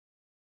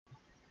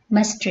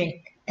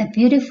Maastricht, a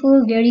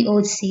beautiful, very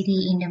old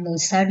city in the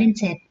most southern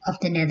tip of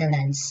the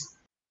Netherlands.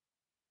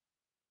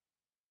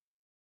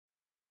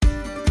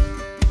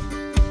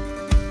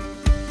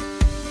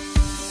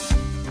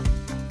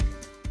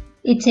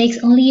 It takes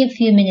only a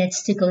few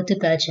minutes to go to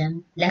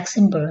Belgium,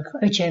 Luxembourg,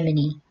 or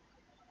Germany.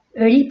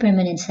 Early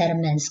permanent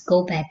settlements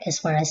go back as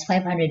far as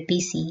 500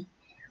 BC,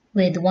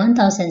 with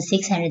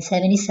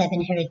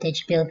 1,677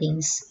 heritage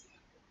buildings.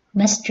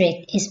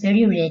 Maastricht is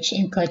very rich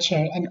in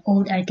culture and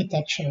old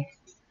architecture.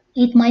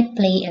 It might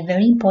play a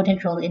very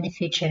important role in the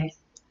future,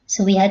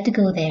 so we had to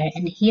go there,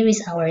 and here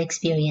is our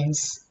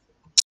experience.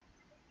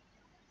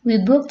 We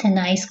booked a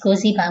nice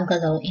cozy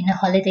bungalow in a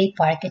holiday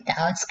park at the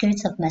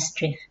outskirts of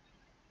Maastricht,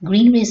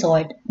 Green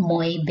Resort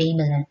Mooi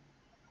Bemelen.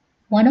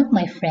 One of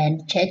my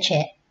friend,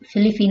 Cheche,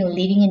 Filipino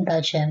living in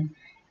Belgium,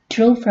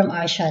 drove from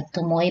Aarschot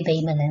to Mooi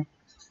Bemelen,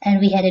 and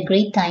we had a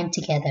great time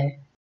together.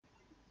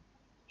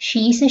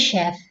 She is a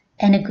chef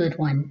and a good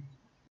one.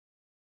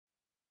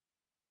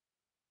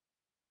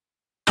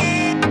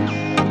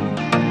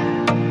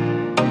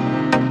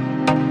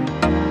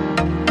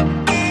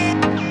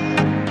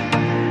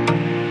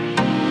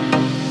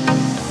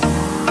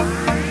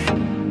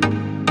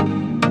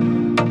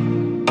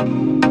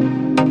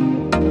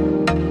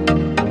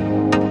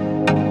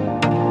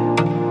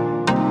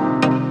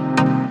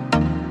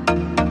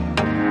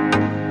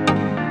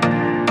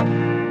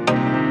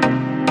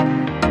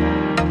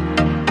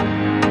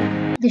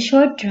 The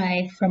short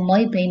drive from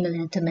Mooi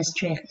Bemelen to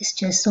Maastricht is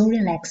just so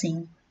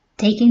relaxing,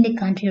 taking the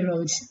country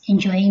roads,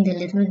 enjoying the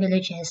little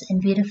villages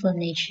and beautiful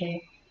nature.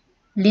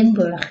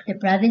 Limburg, the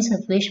province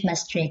of which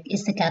Maastricht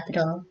is the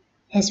capital,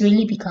 has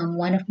really become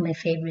one of my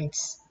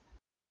favorites.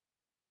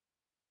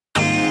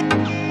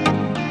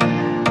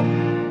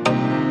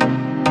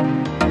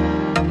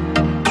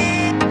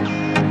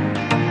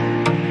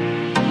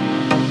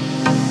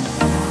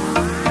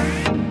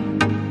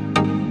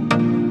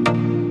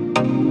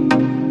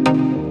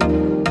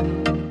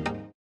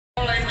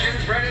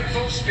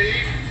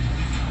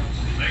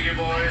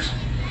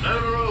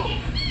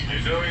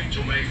 Going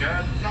to make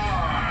a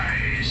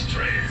nice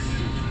trip.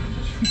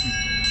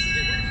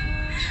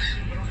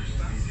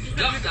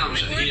 Dag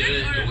dames en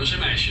heren, jongens en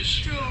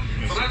meisjes.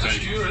 Vanuit de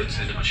steward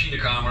en de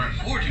machinekamer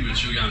hoort u het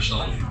zojuist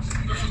al.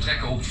 We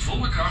vertrekken op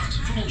volle kracht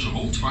voor onze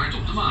rondvaart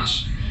op de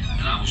Maas.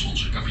 En namens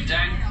onze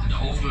kapitein en de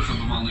overige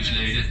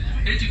bemanningsleden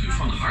heet ik u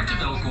van harte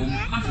welkom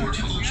aan boord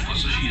van ons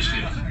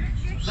passagiersschip.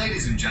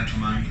 Ladies and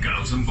gentlemen,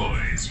 girls and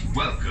boys,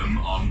 welcome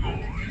on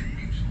board.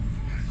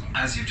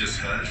 As you just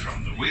heard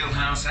from the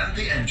wheelhouse and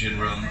the engine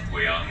room,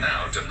 we are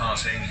now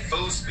departing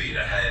full speed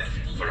ahead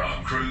for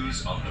our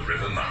cruise on the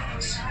River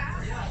Maas.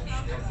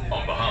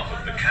 On behalf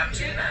of the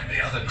captain and the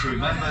other crew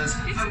members,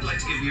 I would like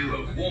to give you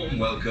a warm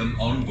welcome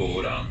on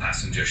board our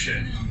passenger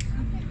ship.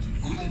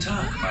 Guten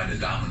Tag, meine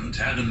Damen und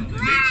Herren,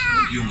 Mädchen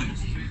und Jungen.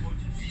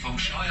 Vom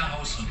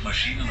Steuerhaus und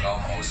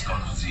Maschinenraum aus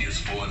konnten Sie es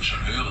vorhin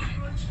schon hören.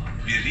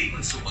 Wir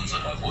legen zu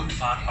unserer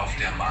Rundfahrt auf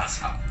der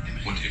Maas ab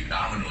und im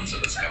Namen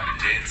unseres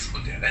Kapitäns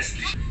und der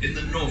restlichen in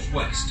the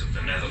northwest of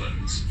the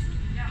Netherlands.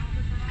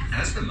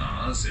 As the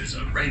Maas is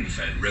a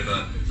rain-fed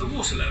river, the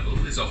water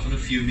level is often a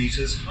few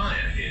meters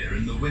higher here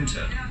in the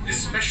winter,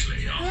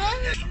 especially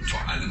after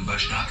vor allem bei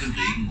starkem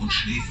Regen und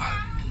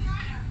Schneefall.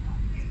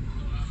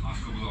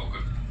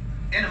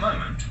 In a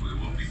moment, we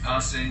will be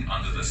passing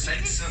under the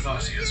St.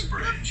 Servatius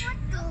Bridge.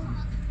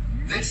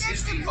 This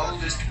is the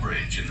oldest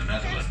bridge in the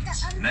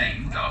Netherlands,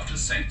 named after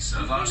St.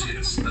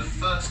 Servatius, the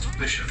first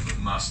bishop of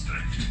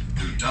Maastricht,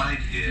 who died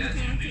here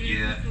in the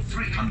year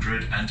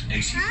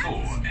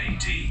 384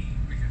 AD.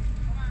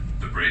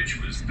 The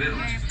bridge was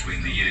built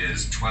between the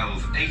years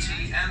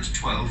 1280 and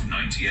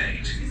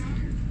 1298.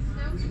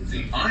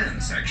 The iron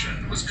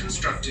section was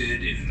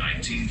constructed in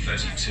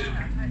 1932.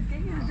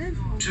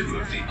 Two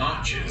of the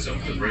arches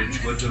of the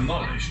bridge were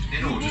demolished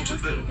in order to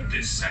build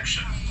this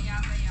section.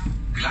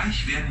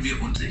 Gleich werden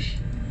wir unsicher.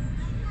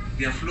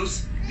 Der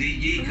Fluss De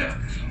Jager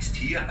fließt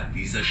hier an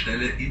dieser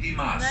Stelle in die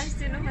Maas.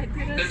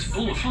 Het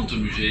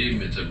Olifantenmuseum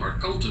met de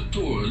markante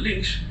toren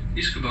links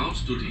is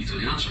gebouwd door de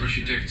Italiaanse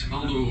architect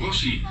Aldo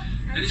Rossi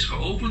en is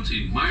geopend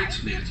in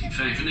maart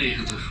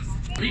 1995.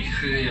 Fabriek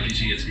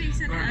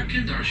gerealiseerd waar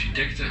bekende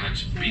architecten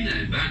uit binnen-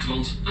 en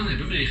buitenland aan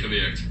hebben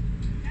meegewerkt.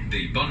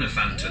 The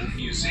Bonifanten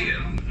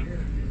Museum.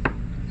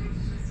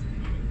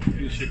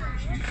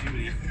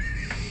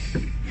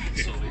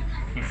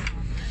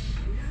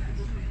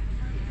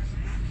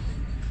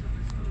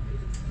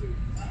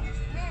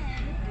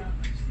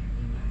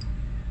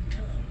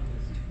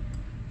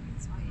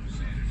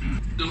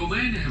 De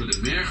Romeinen hebben de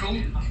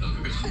mergel,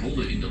 welke werd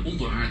gewonnen in de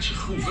onderaardse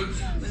groeven,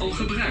 al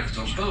gebruikt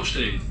als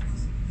bouwsteen.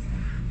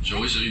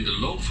 Zo is er in de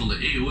loop van de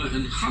eeuwen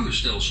een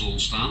gangenstelsel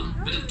ontstaan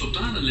met een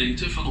totale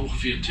lengte van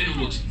ongeveer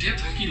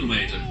 230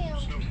 kilometer.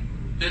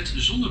 Het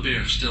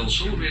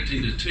Zonnebergstelsel werd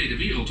in de Tweede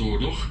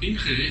Wereldoorlog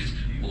ingericht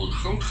om een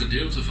groot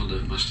gedeelte van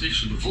de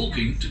Maastrichtse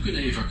bevolking te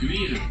kunnen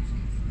evacueren.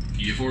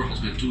 Hiervoor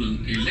had men toen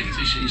een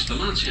elektrische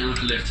installatie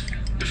aangelegd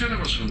en verder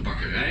was er een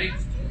bakkerij,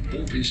 een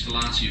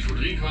pompinstallatie voor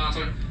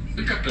drinkwater,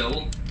 een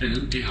kapel en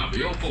een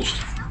EHBO-post.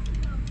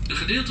 Een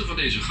gedeelte van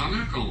deze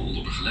gangen kan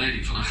onder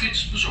begeleiding van een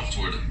gids bezocht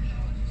worden.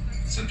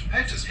 St.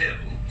 Peter's Hill,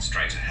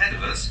 straight ahead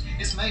of us,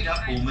 is made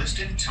up almost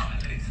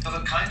entirely of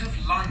a kind of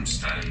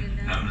limestone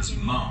known as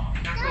Maas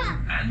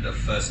and a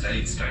first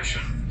aid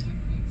station.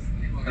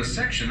 A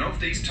section of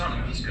these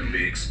tunnels can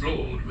be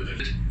explored with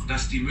it.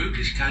 Dass die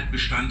Möglichkeit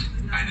bestand,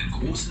 einen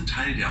großen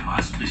Teil der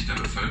Maastrichter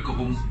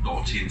Bevölkerung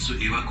dorthin zu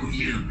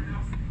evakuieren.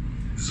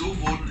 So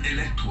wurden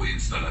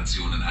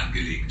Elektroinstallationen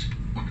angelegt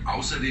und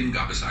außerdem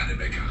gab es eine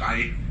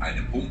Bäckerei,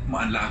 eine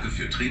Pumpenanlage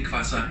für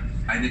Trinkwasser,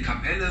 eine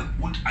Kapelle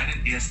und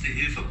einen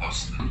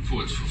Erste-Hilfe-Posten.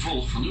 Voor het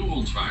vervolg van uw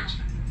rondvaart.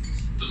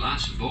 De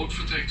laatste boot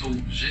vertrekt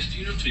om 16:20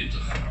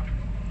 uur.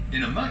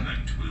 In a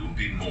moment we will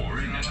be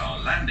mooring at our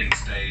landing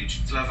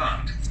stage,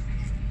 Slavant.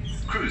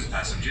 Cruise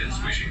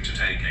passengers wishing to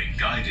take a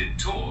guided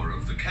tour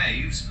of the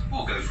caves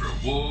or go for a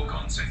walk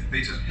on St.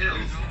 Peter's Hill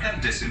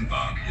can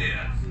disembark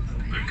here.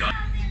 The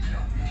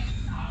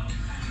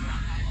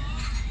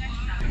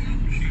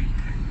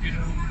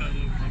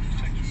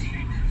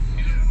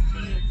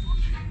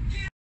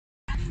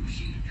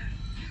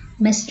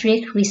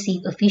Maastricht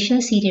received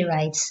official city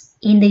rights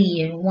in the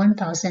year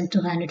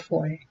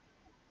 1204.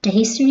 The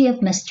history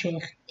of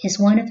Maastricht is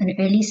one of an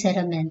early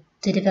settlement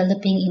to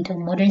developing into a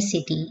modern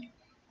city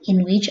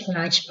in which a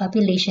large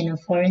population of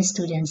foreign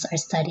students are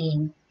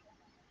studying.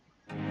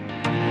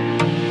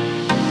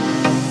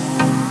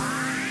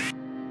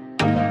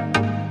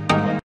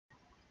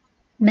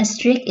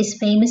 Maastricht is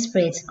famous for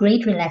its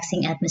great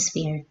relaxing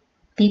atmosphere.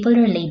 People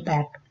are laid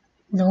back,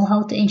 know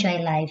how to enjoy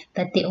life,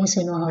 but they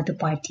also know how to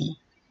party.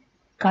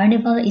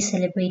 Carnival is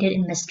celebrated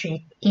in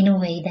Maastricht in a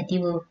way that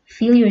you will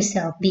feel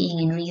yourself being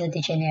in Rio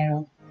de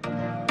Janeiro.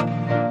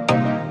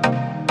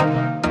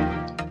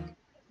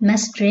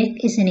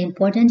 Maastricht is an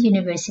important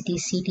university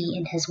city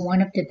and has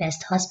one of the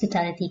best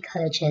hospitality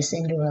colleges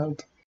in the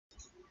world.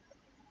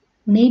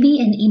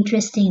 Maybe an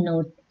interesting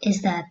note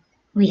is that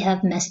we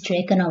have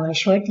Maastricht on our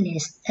short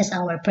list as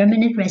our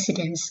permanent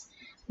residence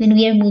when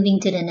we are moving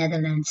to the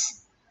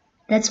Netherlands.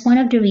 That's one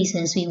of the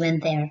reasons we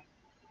went there.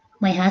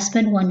 My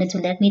husband wanted to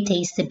let me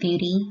taste the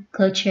beauty,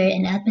 culture,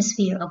 and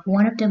atmosphere of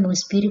one of the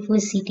most beautiful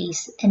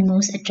cities and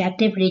most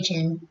attractive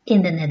region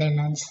in the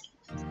Netherlands.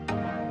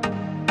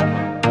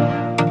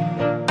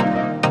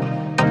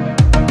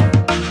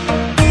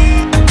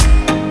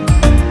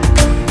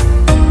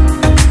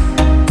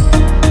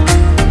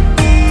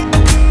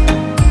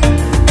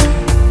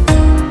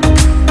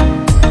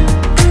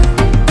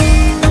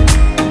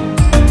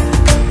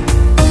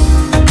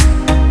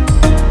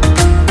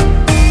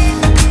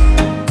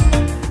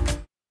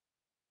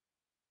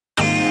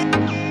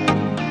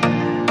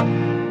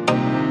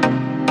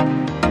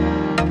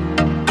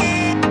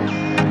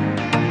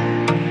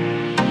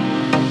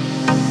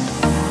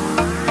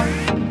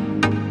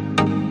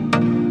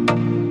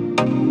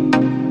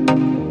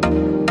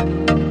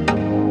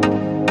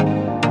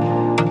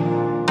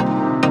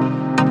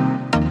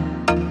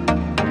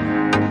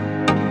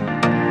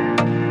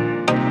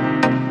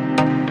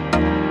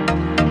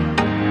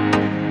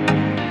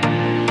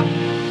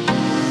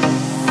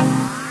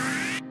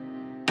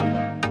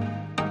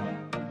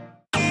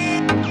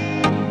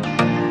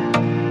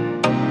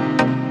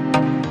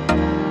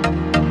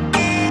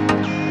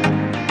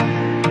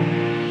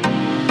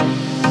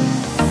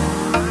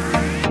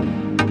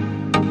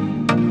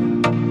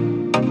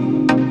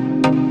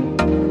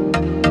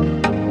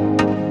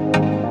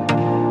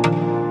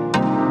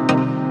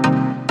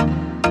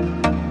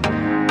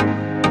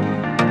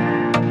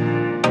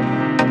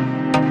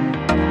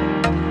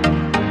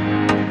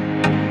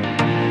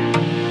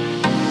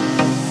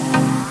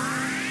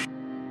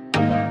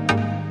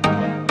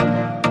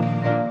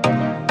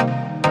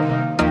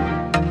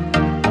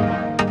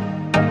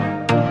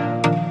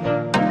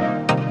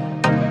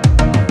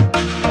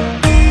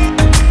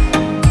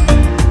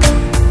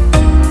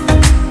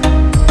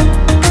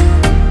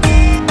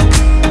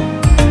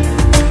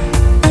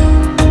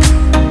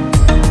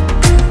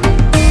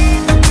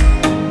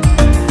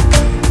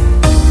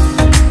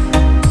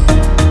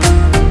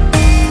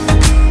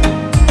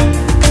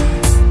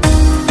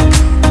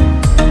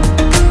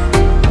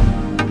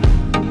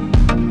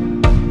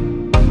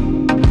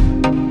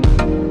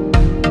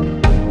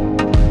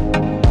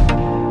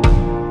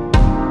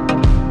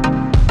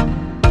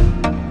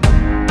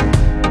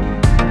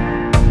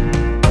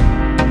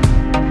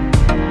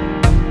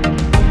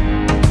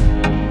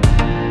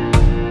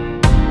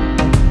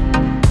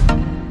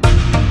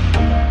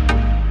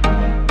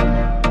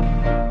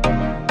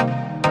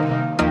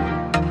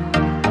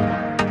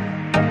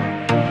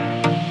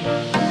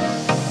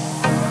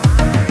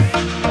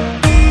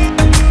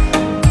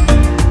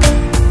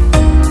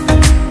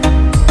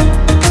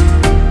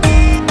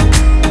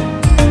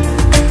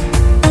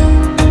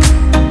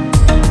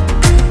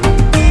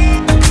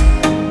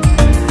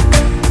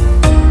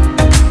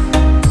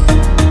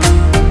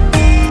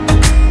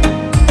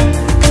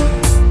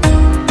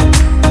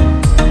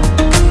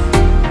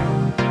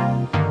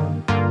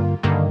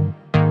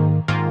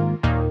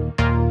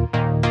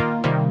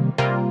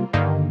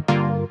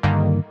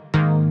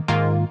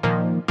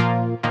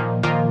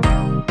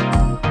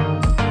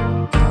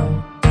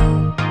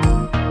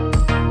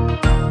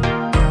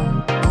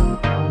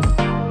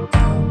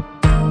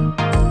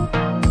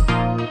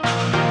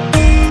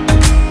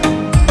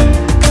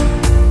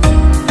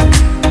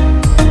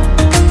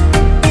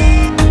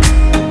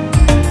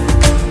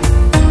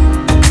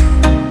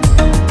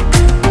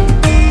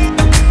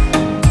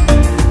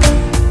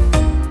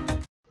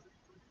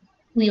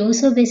 We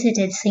also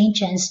visited St.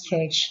 John's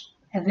Church,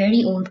 a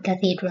very old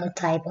cathedral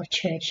type of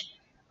church,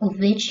 of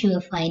which you will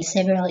find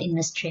several in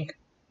Maastricht.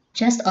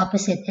 Just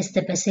opposite is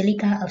the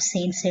Basilica of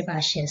Saint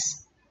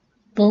Servatius,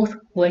 both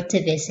worth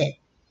to visit,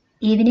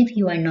 even if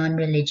you are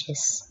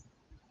non-religious.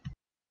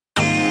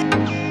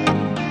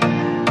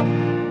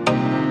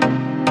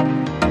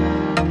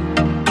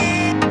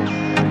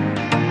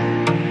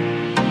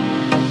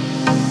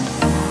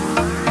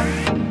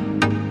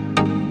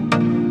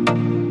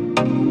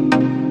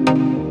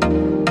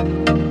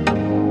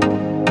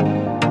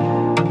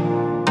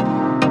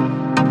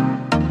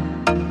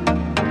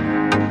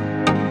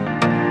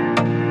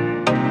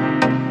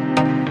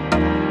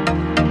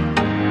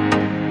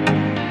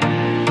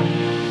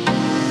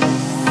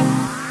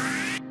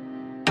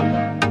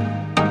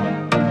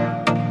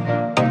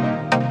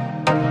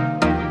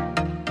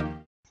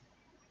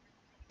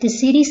 The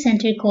city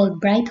center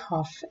called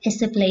Breithof is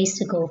the place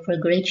to go for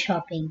great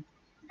shopping,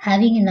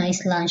 having a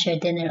nice lunch or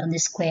dinner on the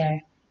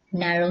square,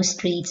 narrow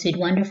streets with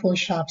wonderful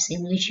shops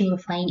in which you will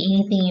find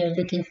anything you're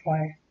looking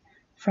for,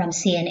 from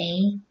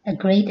C&A, a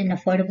great and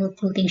affordable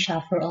clothing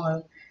shop for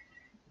all,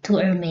 to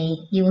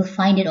Hermé, you will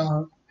find it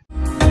all,